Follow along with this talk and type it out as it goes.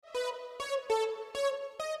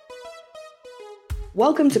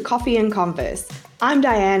Welcome to Coffee and Converse. I'm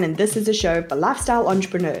Diane, and this is a show for lifestyle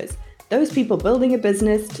entrepreneurs, those people building a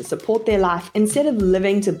business to support their life instead of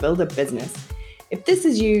living to build a business. If this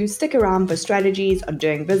is you, stick around for strategies on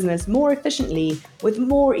doing business more efficiently, with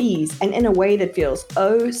more ease, and in a way that feels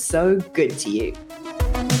oh so good to you.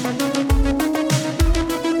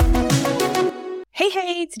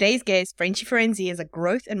 Hey, today's guest, Frenchie Ferenczi, is a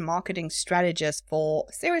growth and marketing strategist for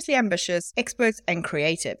seriously ambitious experts and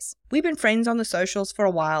creatives. We've been friends on the socials for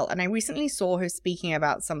a while, and I recently saw her speaking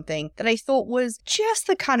about something that I thought was just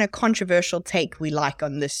the kind of controversial take we like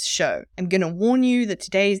on this show. I'm going to warn you that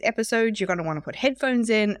today's episode, you're going to want to put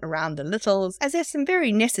headphones in around the littles, as there's some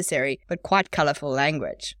very necessary but quite colorful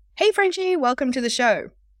language. Hey Frenchie, welcome to the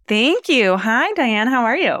show. Thank you. Hi, Diane. How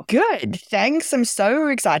are you? Good, thanks. I'm so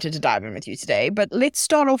excited to dive in with you today, but let's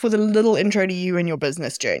start off with a little intro to you and your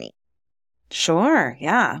business journey. Sure,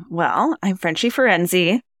 yeah. Well, I'm Frenchie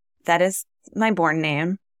Ferenczi. That is my born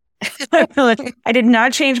name. I did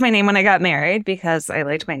not change my name when I got married because I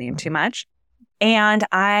liked my name too much. And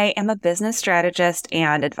I am a business strategist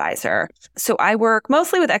and advisor. So I work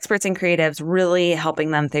mostly with experts and creatives, really helping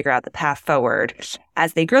them figure out the path forward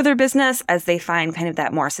as they grow their business, as they find kind of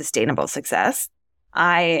that more sustainable success.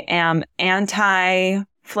 I am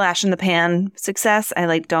anti-flash in the pan success.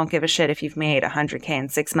 I don't give a shit if you've made $100K in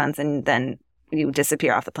 6 months and then you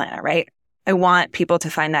disappear off the planet, right? I want people to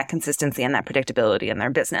find that consistency and that predictability in their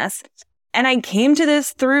business. And I came to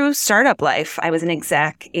this through startup life. I was an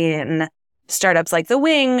exec in startups like The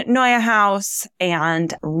Wing, Noya House,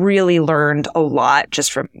 and really learned a lot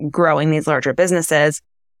just from growing these larger businesses.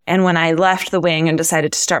 And when I left The Wing and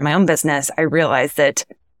decided to start my own business, I realized that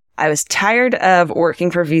I was tired of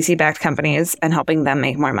working for VC-backed companies and helping them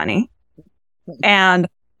make more money, and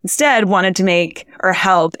instead wanted to make or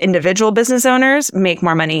help individual business owners make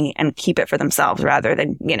more money and keep it for themselves rather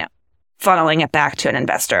than, funneling it back to an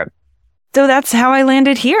investor. So that's how I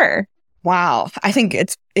landed here. Wow. I think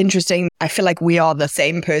it's interesting. I feel like we are the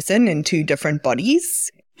same person in two different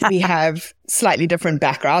bodies. We have slightly different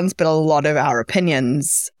backgrounds, but a lot of our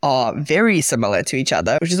opinions are very similar to each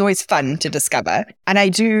other, which is always fun to discover. And I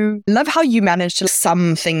do love how you manage to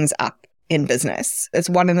sum things up in business. It's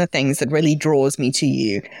one of the things that really draws me to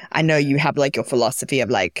you. I know you have your philosophy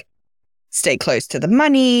of stay close to the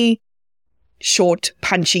money, short,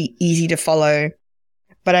 punchy, easy to follow.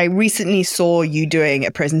 But I recently saw you doing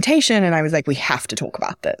a presentation and I was like, we have to talk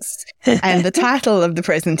about this. And the title of the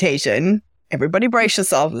presentation, everybody brace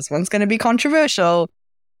yourself, this one's going to be controversial,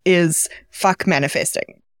 is Fuck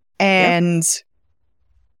Manifesting. And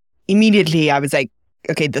immediately I was like,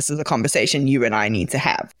 okay, this is a conversation you and I need to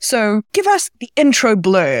have. So give us the intro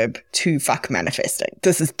blurb to Fuck Manifesting.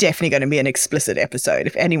 This is definitely going to be an explicit episode.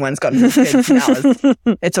 If anyone's got kids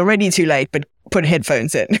now, it's already too late, but put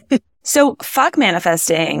headphones in. So Fuck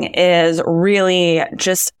Manifesting is really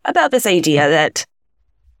just about this idea that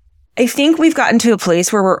I think we've gotten to a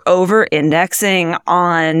place where we're over-indexing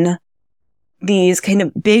on these kind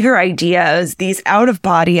of bigger ideas, these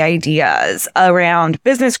out-of-body ideas around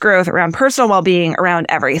business growth, around personal well-being, around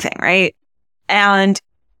everything, right? And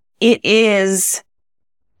it is,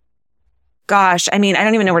 I don't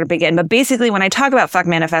even know where to begin, but basically when I talk about Fuck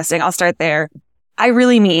Manifesting, I'll start there. I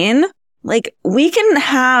really mean we can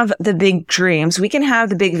have the big dreams. We can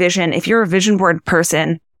have the big vision. If you're a vision board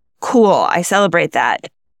person, cool. I celebrate that.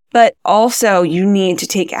 But also you need to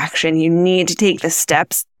take action. You need to take the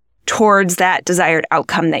steps towards that desired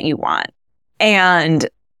outcome that you want. And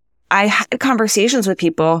I had conversations with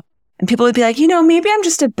people and people would be like, maybe I'm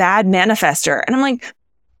just a bad manifester. And I'm like,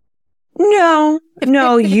 no,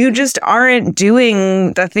 you just aren't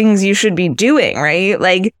doing the things you should be doing,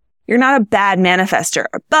 right? You're not a bad manifester,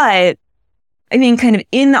 but I think kind of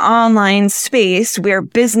in the online space where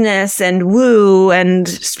business and woo and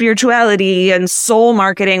spirituality and soul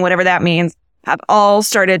marketing, whatever that means, have all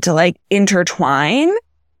started to intertwine,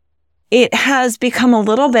 it has become a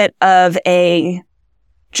little bit of a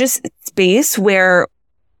just space where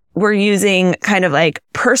we're using kind of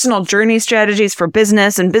personal journey strategies for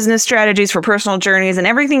business and business strategies for personal journeys, and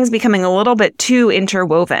everything's becoming a little bit too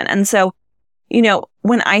interwoven. And so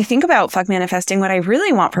when I think about Fuck Manifesting, what I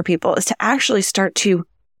really want for people is to actually start to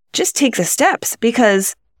just take the steps,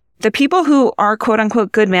 because the people who are quote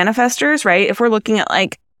unquote good manifestors, right? If we're looking at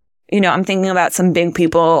I'm thinking about some big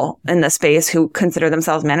people in the space who consider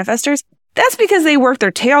themselves manifestors. That's because they worked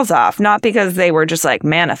their tails off, not because they were just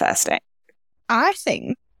manifesting. I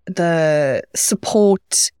think the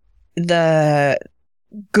support, the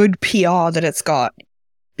good PR that it's got,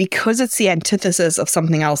 because it's the antithesis of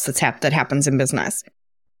something else that happens in business.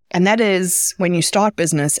 And that is when you start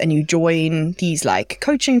business and you join these like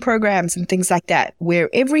coaching programs and things like that, where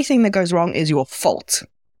everything that goes wrong is your fault.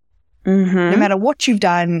 No matter what you've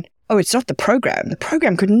done, oh, it's not the program. The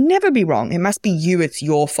program could never be wrong. It must be you. It's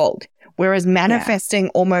your fault. Whereas manifesting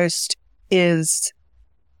almost is,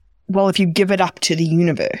 well, if you give it up to the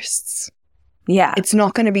universe, it's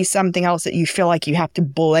not going to be something else that you feel like you have to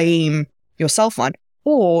blame yourself on.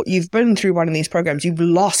 Or you've been through one of these programs, you've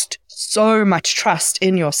lost so much trust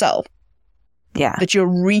in yourself that you're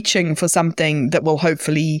reaching for something that will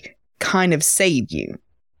hopefully kind of save you.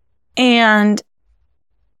 And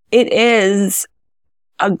it is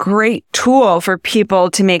a great tool for people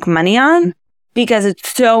to make money on because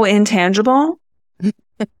it's so intangible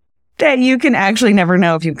that you can actually never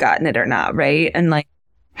know if you've gotten it or not, right? And like,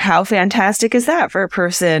 how fantastic is that for a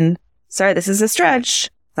person? Sorry, this is a stretch.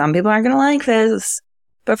 Some people aren't going to like this.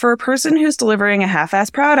 But for a person who's delivering a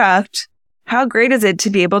half-assed product, how great is it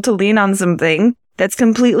to be able to lean on something that's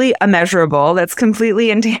completely immeasurable, that's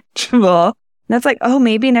completely intangible? And that's like, oh,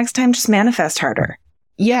 maybe next time just manifest harder.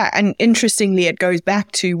 Yeah. And interestingly, it goes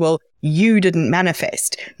back to, well, you didn't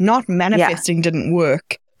manifest. Not manifesting didn't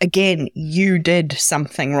work. Again, you did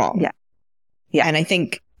something wrong. Yeah. And I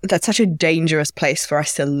think that's such a dangerous place for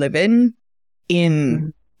us to live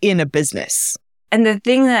in a business. And the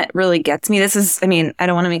thing that really gets me, this is, I mean, I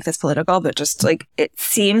don't want to make this political, but just like, it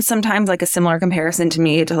seems sometimes like a similar comparison to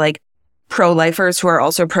me to like pro-lifers who are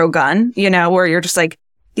also pro-gun, you know, where you're just like,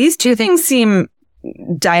 these two things seem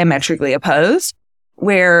diametrically opposed,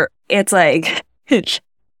 where it's like, you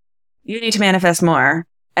need to manifest more.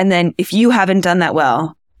 And then if you haven't done that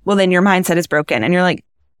well, then your mindset is broken. And you're like,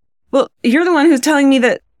 well, you're the one who's telling me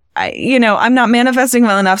that, I'm not manifesting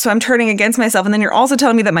well enough, so I'm turning against myself. And then you're also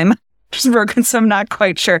telling me that my mind is broken, so I'm not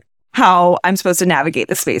quite sure how I'm supposed to navigate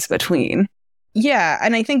the space between. Yeah,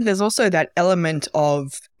 and I think there's also that element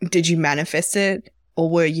of, did you manifest it? Or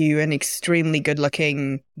were you an extremely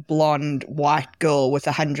good-looking, blonde, white girl with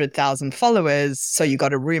 100,000 followers, so you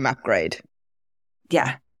got a room upgrade?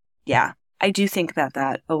 Yeah. I do think about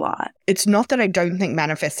that a lot. It's not that I don't think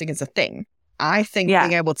manifesting is a thing. I think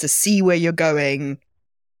being able to see where you're going,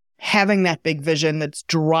 having that big vision that's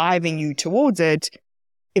driving you towards it,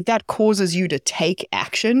 if that causes you to take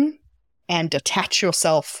action and detach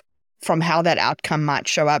yourself from how that outcome might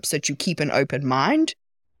show up so that you keep an open mind,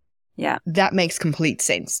 that makes complete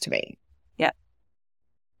sense to me.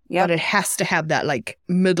 But it has to have that like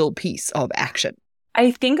middle piece of action.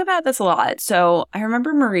 I think about this a lot. So I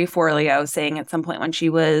remember Marie Forleo saying at some point when she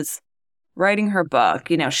was writing her book,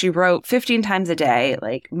 she wrote 15 times a day.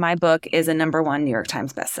 Like, my book is a #1 New York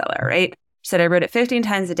Times bestseller, right? She said I wrote it 15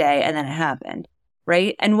 times a day and then it happened.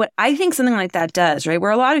 Right. And what I think something like that does, right,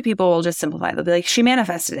 where a lot of people will just simplify, they'll be like, she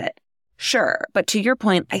manifested it. Sure. But to your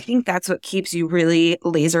point, I think that's what keeps you really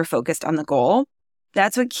laser focused on the goal.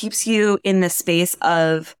 That's what keeps you in the space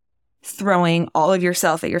of throwing all of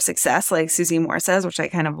yourself at your success, like Susie Moore says, which I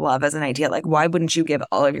kind of love as an idea. Like, why wouldn't you give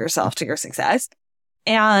all of yourself to your success?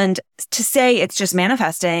 And to say it's just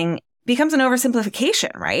manifesting becomes an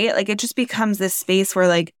oversimplification, right? Like, it just becomes this space where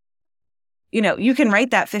like, you can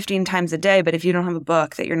write that 15 times a day, but if you don't have a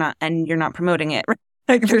book that you're not promoting it,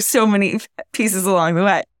 like there's so many pieces along the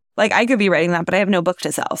way. Like, I could be writing that, but I have no book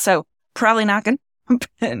to sell. So probably not going to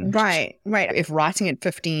happen. Right. If writing it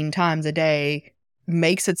 15 times a day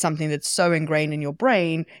makes it something that's so ingrained in your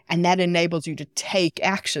brain, and that enables you to take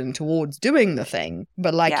action towards doing the thing.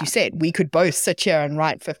 But like you said, we could both sit here and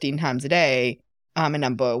write 15 times a day. I'm a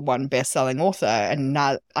 #1 best-selling author, and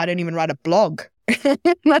I don't even write a blog. I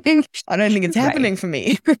don't think it's happening for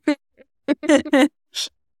me.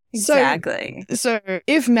 Exactly. So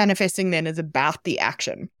if manifesting then is about the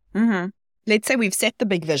action, let's say we've set the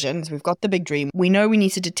big visions, we've got the big dream, we know we need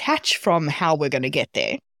to detach from how we're going to get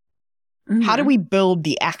there. How do we build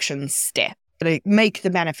the action step to make the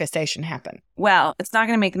manifestation happen? Well, it's not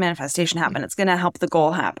going to make the manifestation happen. It's going to help the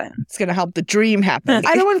goal happen. It's going to help the dream happen.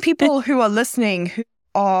 I don't want people who are listening who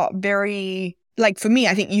are very... Like, for me,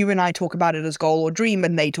 I think you and I talk about it as goal or dream,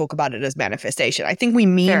 and they talk about it as manifestation. I think we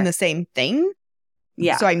mean the same thing.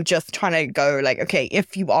 Yeah. So I'm just trying to go like, okay,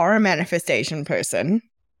 if you are a manifestation person,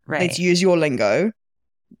 let's use your lingo.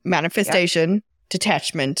 Manifestation,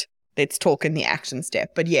 detachment, let's talk in the action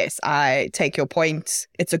step. But yes, I take your point.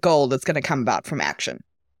 It's a goal that's going to come about from action.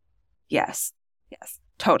 Yes,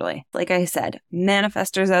 totally. Like I said,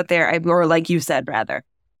 manifestors out there, or like you said, rather,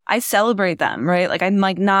 I celebrate them, right? Like, I'm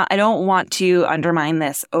like I don't want to undermine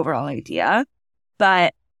this overall idea,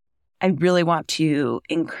 but I really want to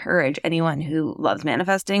encourage anyone who loves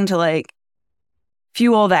manifesting to like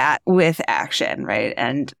fuel that with action, right?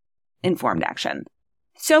 And informed action.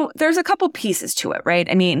 So there's a couple pieces to it, right?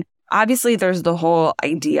 I mean, obviously there's the whole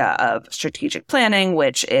idea of strategic planning,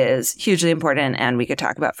 which is hugely important and we could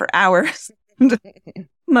talk about for hours,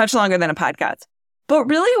 much longer than a podcast. But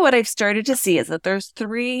really what I've started to see is that there's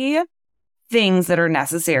three things that are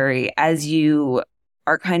necessary as you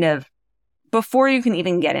are kind of before you can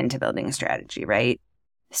even get into building a strategy, right?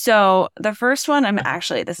 So the first one,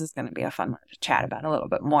 this is going to be a fun one to chat about a little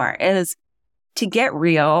bit more, is to get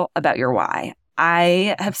real about your why.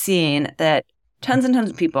 I have seen that tons and tons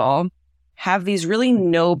of people have these really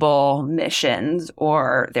noble missions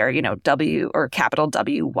or their, W or capital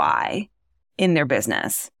WY in their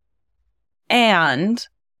business. And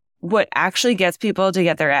what actually gets people to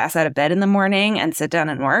get their ass out of bed in the morning and sit down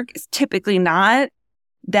and work is typically not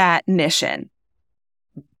that mission.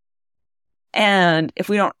 And if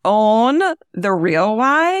we don't own the real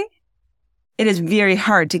why, it is very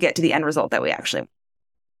hard to get to the end result that we actually want.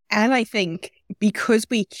 And I think because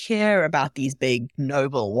we care about these big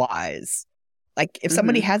noble whys, like if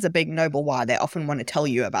somebody has a big noble why, they often want to tell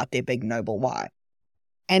you about their big noble why.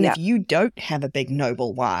 And if you don't have a big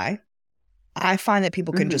noble why, I find that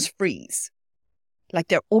people can just freeze. Like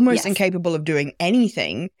they're almost incapable of doing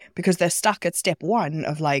anything because they're stuck at step one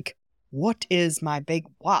of like, what is my big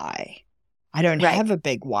why? I don't have a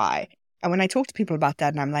big why. And when I talk to people about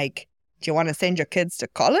that and I'm like, do you want to send your kids to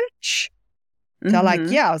college? They're like,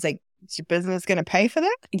 yeah. I was like, is your business going to pay for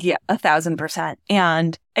that? Yeah, 1,000%.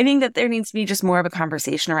 And I think that there needs to be just more of a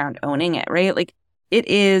conversation around owning it, right? Like it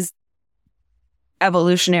is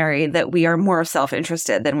evolutionary that we are more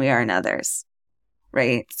self-interested than we are in others,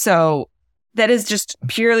 right? So that is just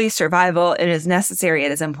purely survival. It is necessary.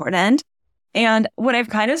 It is important. And what I've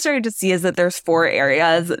kind of started to see is that there's 4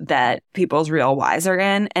 areas that people's real whys are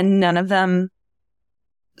in, and none of them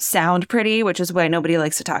sound pretty, which is why nobody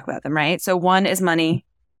likes to talk about them, right? So one is money,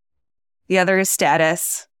 the other is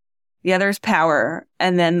status, the other is power,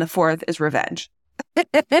 and then the fourth is revenge.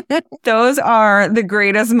 Those are the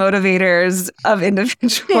greatest motivators of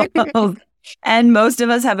individuals. And most of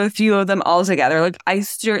us have a few of them all together. Like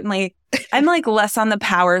I'm like less on the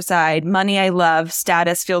power side. Money I love,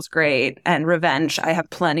 status feels great, and revenge, I have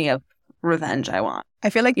plenty of revenge I want. I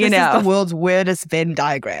feel like this is the world's weirdest Venn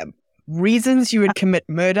diagram. Reasons you would commit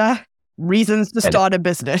murder, reasons to start a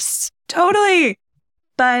business. Totally.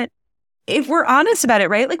 But if we're honest about it,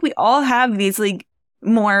 right? Like we all have these like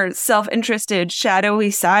more self-interested,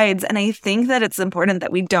 shadowy sides. And I think that it's important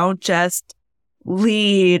that we don't just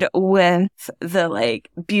lead with the like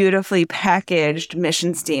beautifully packaged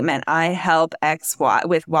mission statement. I help X, Y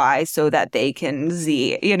with Y so that they can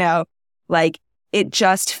Z, like it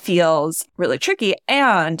just feels really tricky.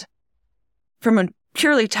 And from a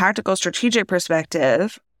purely tactical strategic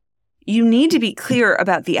perspective, you need to be clear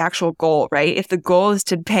about the actual goal, right? If the goal is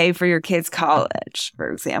to pay for your kids' college, for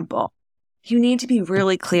example, you need to be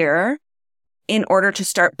really clear in order to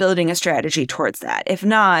start building a strategy towards that. If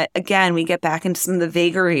not, again, we get back into some of the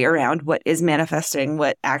vagary around what is manifesting,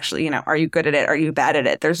 what actually, are you good at it? Are you bad at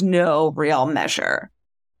it? There's no real measure.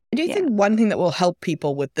 I do think one thing that will help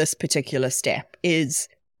people with this particular step is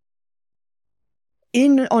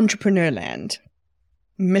in entrepreneur land,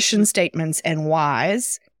 mission statements and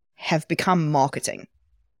whys have become marketing.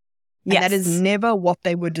 And that is never what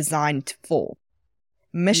they were designed for.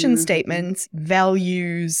 Mission statements,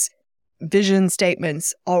 values, vision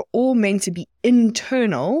statements are all meant to be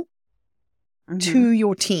internal to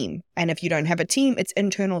your team. And if you don't have a team, it's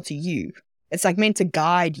internal to you. It's like meant to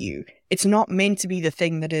guide you. It's not meant to be the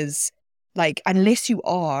thing that is like, unless you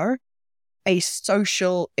are a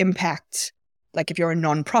social impact, like if you're a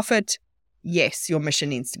nonprofit, yes, your mission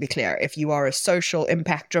needs to be clear. If you are a social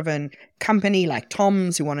impact driven company like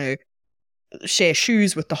Tom's who want to share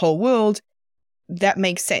shoes with the whole world, that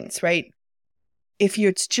makes sense, right? If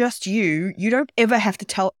it's just you, you don't ever have to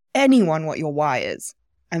tell anyone what your why is.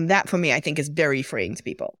 And that for me, I think is very freeing to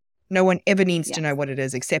people. No one ever needs to know what it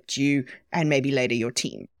is except you and maybe later your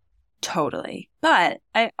team. Totally. But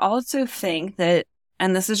I also think that,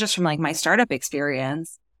 and this is just from like my startup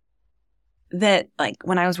experience, that like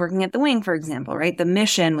when I was working at the Wing, for example, right, the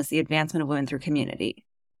mission was the advancement of women through community.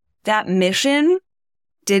 That mission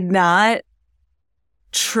did not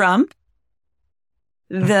trump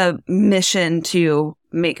the mission to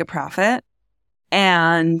make a profit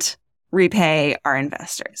and repay our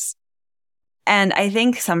investors. And I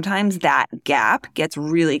think sometimes that gap gets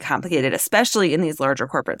really complicated, especially in these larger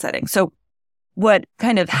corporate settings. So what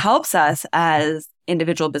kind of helps us as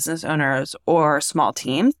individual business owners or small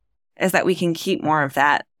teams is that we can keep more of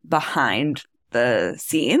that behind the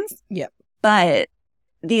scenes. Yep. But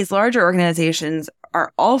these larger organizations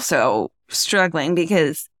are also struggling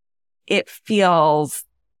because it feels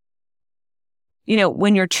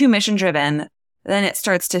when you're too mission driven, then it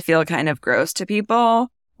starts to feel kind of gross to people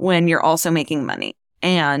when you're also making money.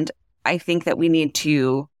 And I think that we need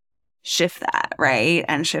to shift that, right?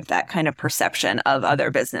 And shift that kind of perception of other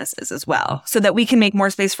businesses as well, so that we can make more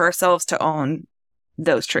space for ourselves to own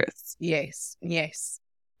those truths. Yes.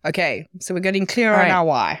 Okay, so we're getting clear on our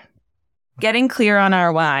why. Getting clear on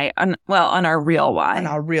our why, on our real why. On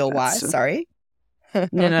our real why, sorry.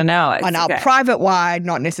 No. On our private why,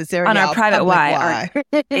 not necessarily on our private why.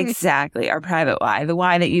 why. Exactly, our private why. The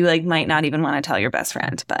why that you might not even want to tell your best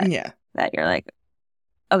friend, but that you're like,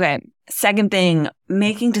 okay. Second thing,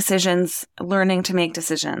 making decisions, learning to make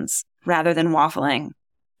decisions rather than waffling.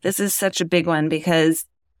 This is such a big one because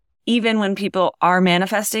even when people are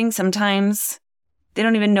manifesting, sometimes they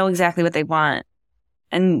don't even know exactly what they want.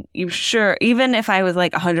 And even if I was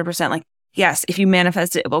 100% yes, if you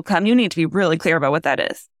manifest it, it will come, you need to be really clear about what that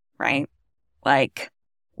is, right?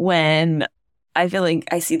 When I feel like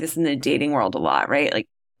I see this in the dating world a lot, right?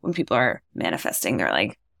 When people are manifesting,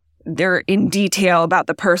 they're in detail about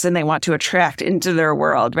the person they want to attract into their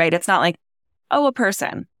world, right? It's not a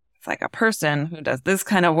person. It's a person who does this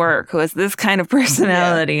kind of work, who has this kind of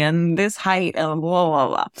personality and this height and blah, blah,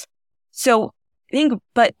 blah. So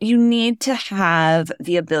but you need to have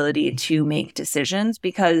the ability to make decisions,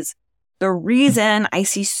 because the reason I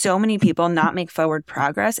see so many people not make forward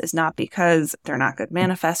progress is not because they're not good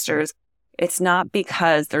manifestors. It's not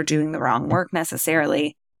because they're doing the wrong work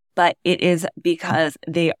necessarily, but it is because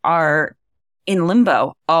they are in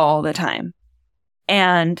limbo all the time.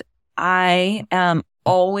 And I am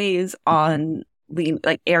always erring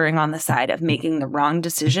on the side of making the wrong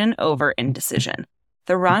decision over indecision.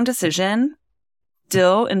 The wrong decision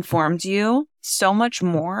still informs you so much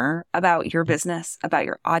more about your business, about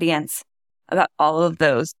your audience, about all of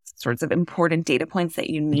those sorts of important data points that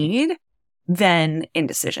you need than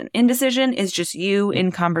indecision. Indecision is just you in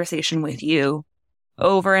conversation with you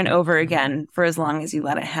over and over again for as long as you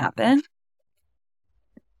let it happen.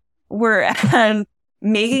 Whereas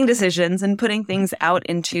making decisions and putting things out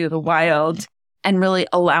into the wild and really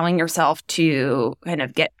allowing yourself to kind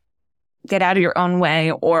of get out of your own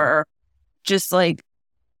way, or just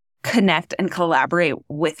connect and collaborate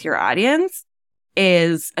with your audience,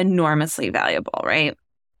 is enormously valuable, right?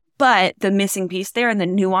 But the missing piece there and the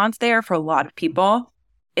nuance there for a lot of people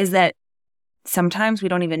is that sometimes we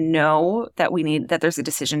don't even know that there's a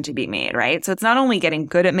decision to be made, right? So it's not only getting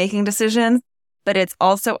good at making decisions, but it's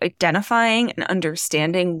also identifying and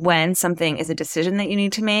understanding when something is a decision that you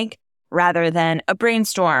need to make rather than a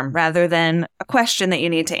brainstorm, rather than a question that you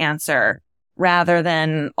need to answer, rather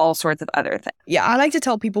than all sorts of other things. Yeah, I like to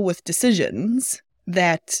tell people with decisions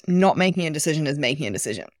that not making a decision is making a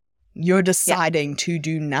decision. You're deciding to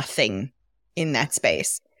do nothing in that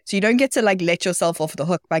space. So you don't get to let yourself off the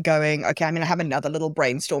hook by going, okay, I'm going to have another little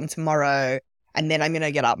brainstorm tomorrow, and then I'm going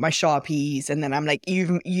to get out my Sharpies, and then I'm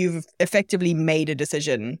you've effectively made a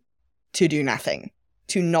decision to do nothing,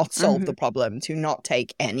 to not solve the problem, to not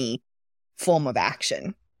take any form of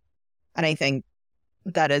action. And I think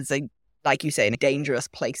that is like you say, a dangerous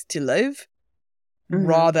place to live.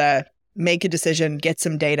 Rather make a decision, get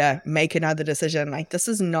some data, make another decision. This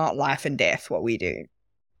is not life and death what we do.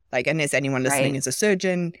 Unless anyone listening is a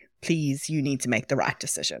surgeon, please, you need to make the right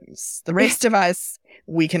decisions. The rest of us,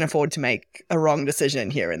 we can afford to make a wrong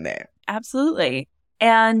decision here and there. Absolutely.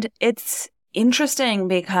 And it's interesting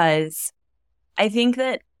because I think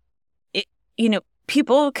that,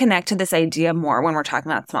 people connect to this idea more when we're talking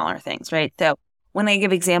about smaller things, right? So when I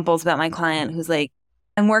give examples about my client who's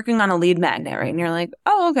I'm working on a lead magnet, right? And you're like,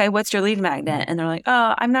 oh, okay, what's your lead magnet? And they're like,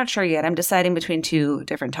 oh, I'm not sure yet. I'm deciding between two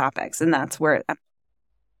different topics. And that's where,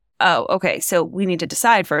 oh, okay, so we need to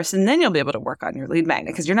decide first, and then you'll be able to work on your lead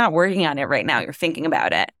magnet because you're not working on it right now. You're thinking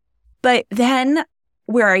about it. But then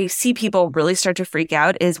where I see people really start to freak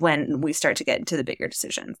out is when we start to get into the bigger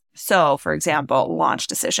decisions. So, for example, launch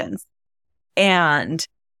decisions. And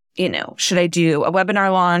should I do a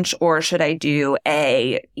webinar launch or should I do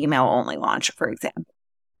a email only launch, for example?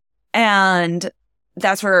 And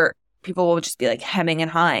that's where people will just be hemming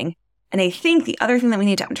and hawing. And I think the other thing that we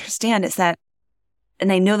need to understand is that,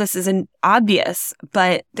 and I know this isn't obvious,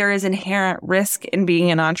 but there is inherent risk in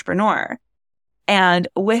being an entrepreneur. And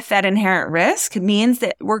with that inherent risk means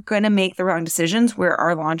that we're going to make the wrong decisions where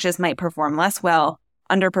our launches might perform less well,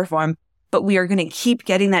 underperform, but we are going to keep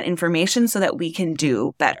getting that information so that we can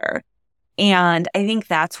do better. And I think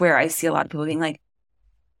that's where I see a lot of people being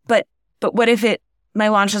but what if my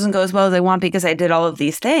launch doesn't go as well as I want because I did all of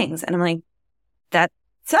these things? And I'm that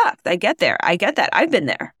sucked. I get that. I've been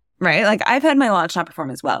there, right? I've had my launch not perform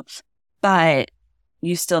as well, but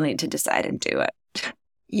you still need to decide and do it.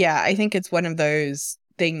 Yeah, I think it's one of those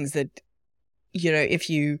things that, if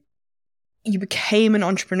you became an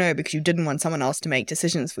entrepreneur because you didn't want someone else to make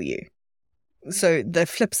decisions for you. So the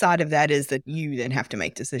flip side of that is that you then have to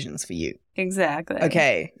make decisions for you. Exactly.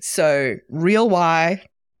 Okay, so real why,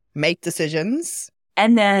 make decisions.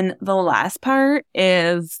 And then the last part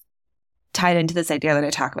is tied into this idea that I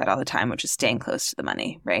talk about all the time, which is staying close to the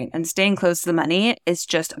money, right? And staying close to the money is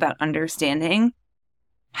just about understanding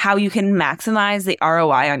how you can maximize the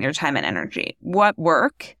ROI on your time and energy. What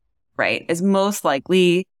work, right, is most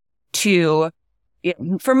likely to,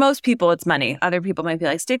 for most people, it's money. Other people might be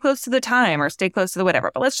like, stay close to the time or stay close to the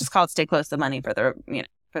whatever. But let's just call it stay close to the money for the,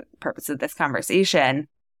 for the purpose of this conversation.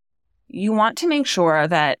 You want to make sure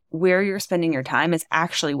that where you're spending your time is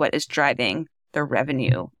actually what is driving the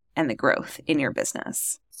revenue and the growth in your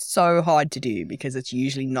business. So hard to do because it's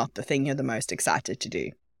usually not the thing you're the most excited to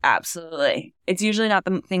do. Absolutely. It's usually not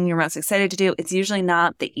the thing you're most excited to do. It's usually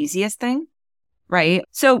not the easiest thing, right?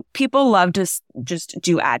 So people love to just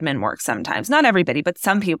do admin work sometimes. Not everybody, but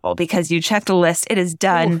some people, because you check the list, it is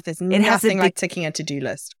done. There's nothing like ticking a to-do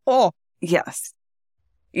list. Oh, yes.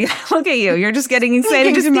 Yeah, look at you. You're just getting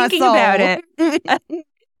excited just thinking about it.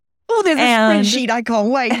 Oh, there's a spreadsheet. I can't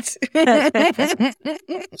wait.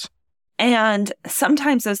 And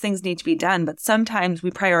sometimes those things need to be done, but sometimes we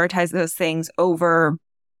prioritize those things over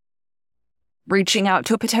reaching out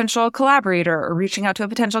to a potential collaborator or reaching out to a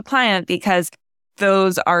potential client because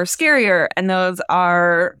those are scarier and those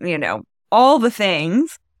are, all the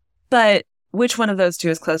things. But which one of those two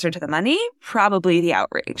is closer to the money? Probably the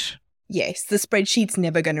outreach. Yes, the spreadsheet's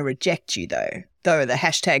never going to reject you, though. Though the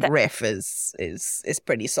hashtag ref is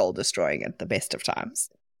pretty soul destroying at the best of times.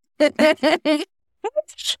 That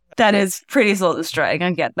is pretty soul destroying.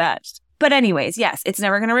 I get that. But anyways, yes, it's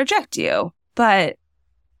never going to reject you. But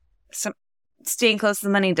staying close to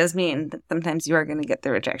the money does mean that sometimes you are going to get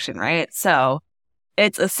the rejection, right? So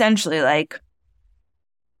it's essentially like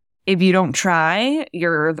if you don't try,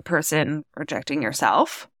 you're the person rejecting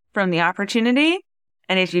yourself from the opportunity.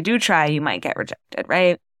 And if you do try, you might get rejected,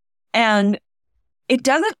 right? And it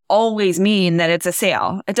doesn't always mean that it's a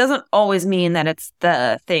sale. It doesn't always mean that it's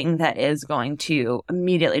the thing that is going to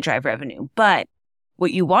immediately drive revenue. But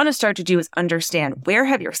what you want to start to do is understand where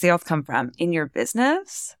have your sales come from in your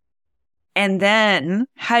business? And then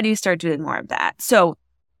how do you start doing more of that? So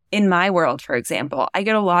in my world, for example, I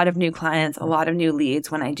get a lot of new clients, a lot of new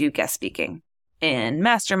leads when I do guest speaking in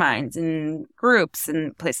masterminds and groups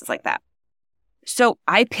and places like that. So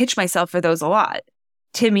I pitch myself for those a lot.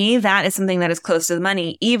 To me, that is something that is close to the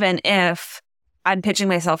money, even if I'm pitching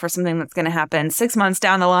myself for something that's going to happen 6 months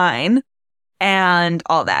down the line and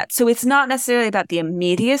all that. So it's not necessarily about the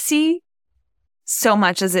immediacy so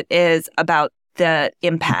much as it is about the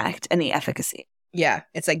impact and the efficacy. Yeah,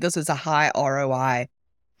 it's like this is a high ROI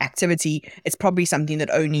activity. It's probably something that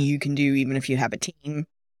only you can do, even if you have a team,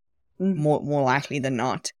 more likely than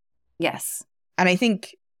not. Yes. And I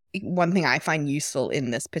think one thing I find useful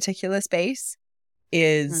in this particular space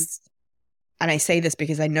is, and I say this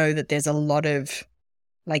because I know that there's a lot of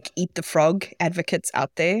like eat the frog advocates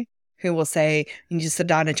out there who will say you need to sit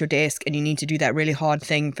down at your desk and you need to do that really hard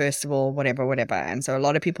thing first of all, whatever. And so a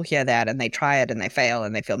lot of people hear that and they try it and they fail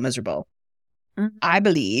and they feel miserable. I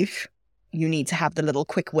believe you need to have the little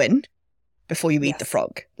quick win before you eat the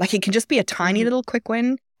frog. Like it can just be a tiny little quick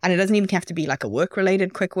win, and it doesn't even have to be like a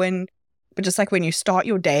work-related quick win, but just like when you start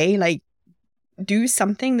your day, like do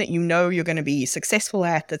something that you know you're going to be successful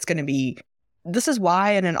at. That's going to be, this is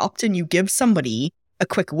why in an opt-in you give somebody a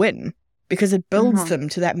quick win because it builds them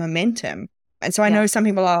to that momentum. And so I know some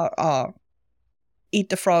people are eat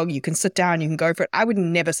the frog. You can sit down, you can go for it. I would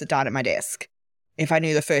never sit down at my desk if I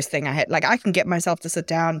knew the first thing I had. Like I can get myself to sit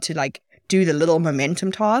down to like do the little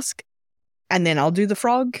momentum task and then I'll do the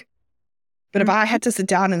frog. But if I had to sit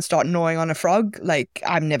down and start gnawing on a frog, like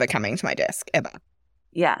I'm never coming to my desk ever.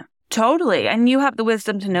 Yeah. Totally. And you have the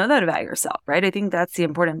wisdom to know that about yourself, right? I think that's the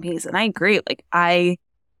important piece. And I agree. Like, I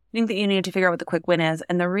think that you need to figure out what the quick win is.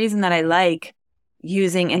 And the reason that I like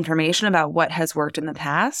using information about what has worked in the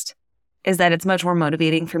past is that it's much more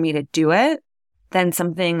motivating for me to do it than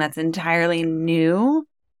something that's entirely new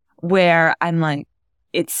where I'm like,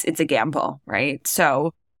 it's a gamble, right?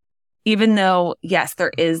 So even though, yes,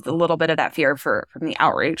 there is a little bit of that fear from the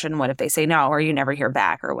outreach and what if they say no or you never hear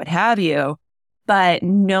back or what have you. But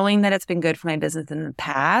knowing that it's been good for my business in the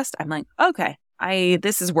past, I'm like, okay,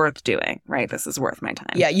 this is worth doing, right? This is worth my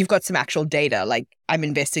time. Yeah, you've got some actual data. Like I'm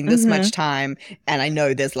investing this much time and I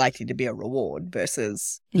know there's likely to be a reward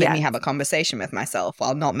versus let me have a conversation with myself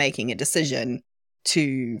while not making a decision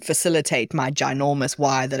to facilitate my ginormous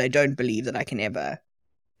why that I don't believe that I can ever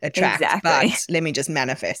attract, Exactly. but let me just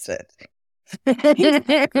manifest it.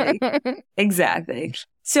 Exactly.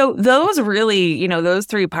 So those really, those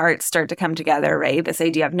three parts start to come together, right? This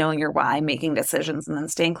idea of knowing your why, making decisions, and then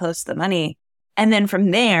staying close to the money. And then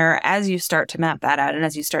from there, as you start to map that out and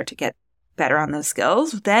as you start to get better on those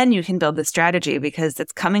skills, then you can build the strategy because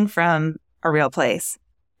it's coming from a real place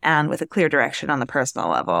and with a clear direction on the personal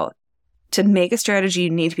level. To make a strategy, you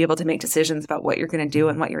need to be able to make decisions about what you're going to do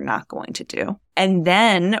and what you're not going to do. And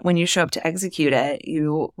then when you show up to execute it,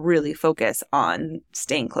 you really focus on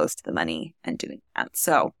staying close to the money and doing that.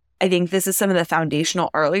 So I think this is some of the foundational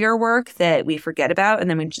earlier work that we forget about. And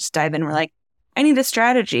then we just dive in. We're like, I need a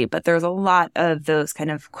strategy, but there's a lot of those kind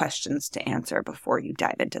of questions to answer before you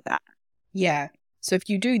dive into that. Yeah. So if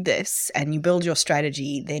you do this and you build your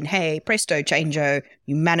strategy, then hey, presto, changeo,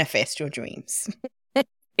 you manifest your dreams.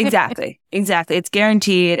 Exactly. It's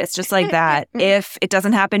guaranteed. It's just like that. If it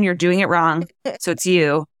doesn't happen, you're doing it wrong. So it's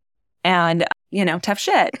you. And, tough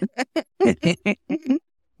shit.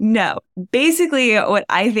 No. Basically, what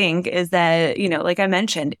I think is that, like I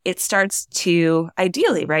mentioned, it starts to,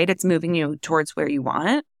 ideally, right? It's moving you towards where you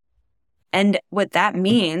want. And what that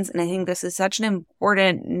means, and I think this is such an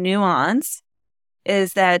important nuance,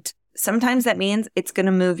 is that sometimes that means it's going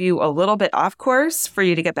to move you a little bit off course for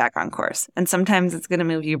you to get back on course. And sometimes it's going to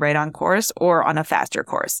move you right on course or on a faster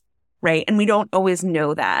course, right? And we don't always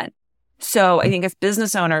know that. So I think as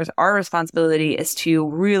business owners, our responsibility is to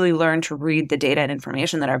really learn to read the data and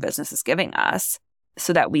information that our business is giving us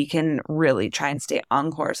so that we can really try and stay on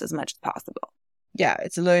course as much as possible. Yeah,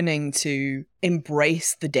 it's learning to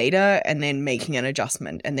embrace the data and then making an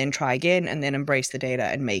adjustment and then try again and then embrace the data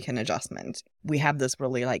and make an adjustment. We have this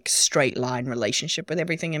really straight line relationship with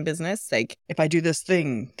everything in business. Like if I do this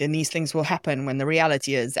thing, then these things will happen, when the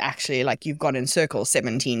reality is actually you've gone in circles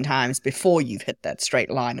 17 times before you've hit that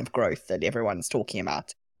straight line of growth that everyone's talking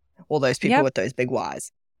about. All those people with those big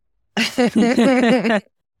whys.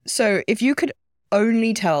 So if you could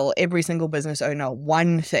only tell every single business owner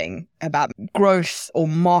one thing about growth or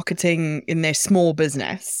marketing in their small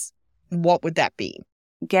business, what would that be?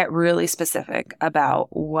 Get really specific about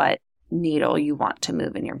what needle you want to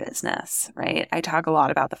move in your business, right? I talk a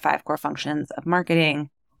lot about the 5 core functions of marketing,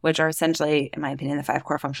 which are essentially, in my opinion, the 5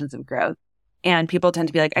 core functions of growth. And people tend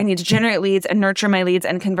to be like, I need to generate leads and nurture my leads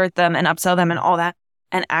and convert them and upsell them and all that.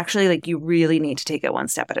 And actually, you really need to take it one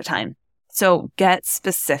step at a time. So get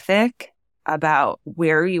specific about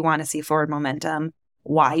where you want to see forward momentum,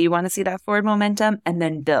 why you want to see that forward momentum, and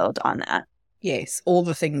then build on that. Yes, all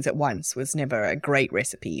the things at once was never a great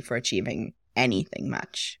recipe for achieving anything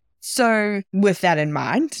much. So with that in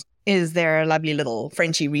mind, is there a lovely little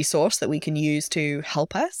Frenchie resource that we can use to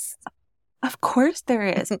help us? Of course there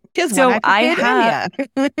is. Here's so one I have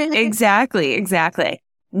Exactly.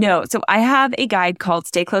 No, so I have a guide called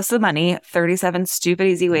Stay Close to the Money, 37 Stupid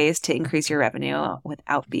Easy Ways to Increase Your Revenue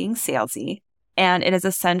Without Being Salesy. And it is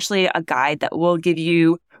essentially a guide that will give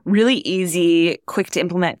you really easy, quick to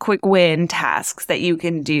implement, quick win tasks that you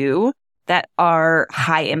can do that are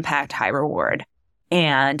high impact, high reward.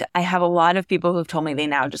 And I have a lot of people who've told me they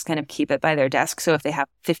now just kind of keep it by their desk. So if they have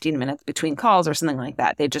 15 minutes between calls or something like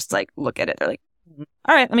that, they just look at it. They're like,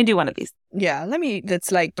 all right, let me do one of these. Yeah,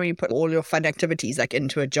 that's like when you put all your fun activities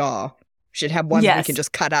into a jar. We should have one that we can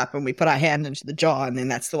just cut up and we put our hand into the jar and then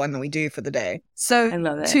that's the one that we do for the day. So I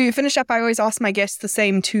love it. To finish up, I always ask my guests the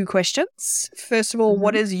same 2 questions. First of all,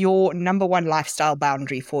 what is your number 1 lifestyle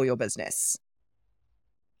boundary for your business?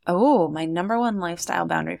 Oh, my number 1 lifestyle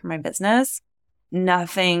boundary for my business?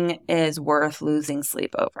 Nothing is worth losing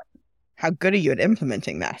sleep over. How good are you at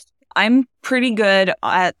implementing that? I'm pretty good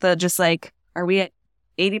at the are we at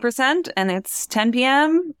 80% and it's 10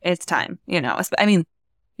 p.m.? It's time, I mean,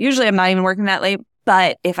 usually I'm not even working that late,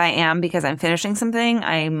 but if I am because I'm finishing something,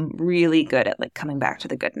 I'm really good at coming back to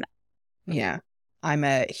the good night. Yeah. I'm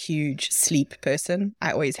a huge sleep person.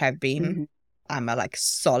 I always have been. Mm-hmm. I'm a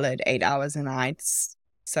solid 8 hours a night.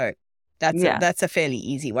 So that's a fairly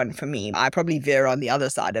easy one for me. I probably veer on the other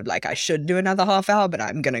side of I should do another half hour, but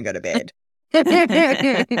I'm going to go to bed.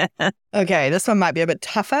 Okay, this one might be a bit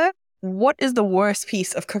tougher. What is the worst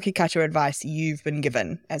piece of cookie cutter advice you've been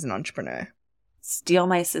given as an entrepreneur? Steal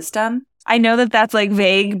my system. I know that that's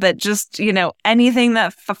vague, but just, anything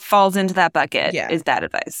that falls into that bucket is bad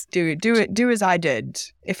advice. Do as I did.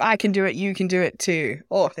 If I can do it, you can do it too.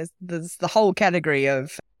 Oh, there's the whole category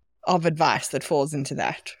of advice that falls into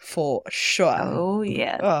that for sure. Oh,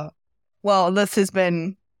 yeah. Oh. Well, this has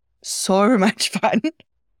been so much fun.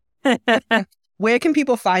 Where can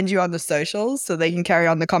people find you on the socials so they can carry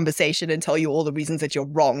on the conversation and tell you all the reasons that you're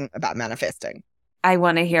wrong about manifesting? I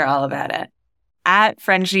want to hear all about it. At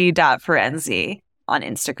Frenchie.Ferenczi. on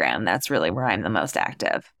Instagram. That's really where I'm the most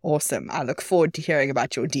active. Awesome. I look forward to hearing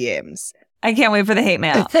about your DMs. I can't wait for the hate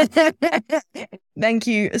mail. Thank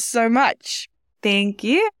you so much. Thank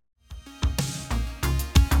you.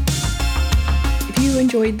 If you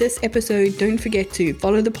enjoyed this episode, don't forget to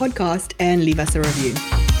follow the podcast and leave us a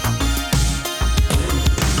review.